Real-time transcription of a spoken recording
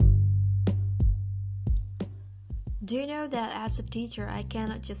Do you know that as a teacher, I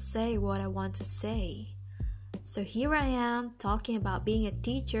cannot just say what I want to say? So here I am talking about being a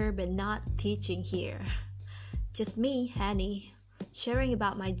teacher but not teaching here. Just me, Henny, sharing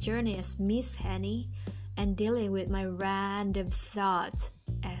about my journey as Miss Henny and dealing with my random thoughts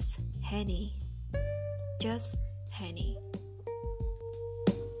as Henny. Just Henny.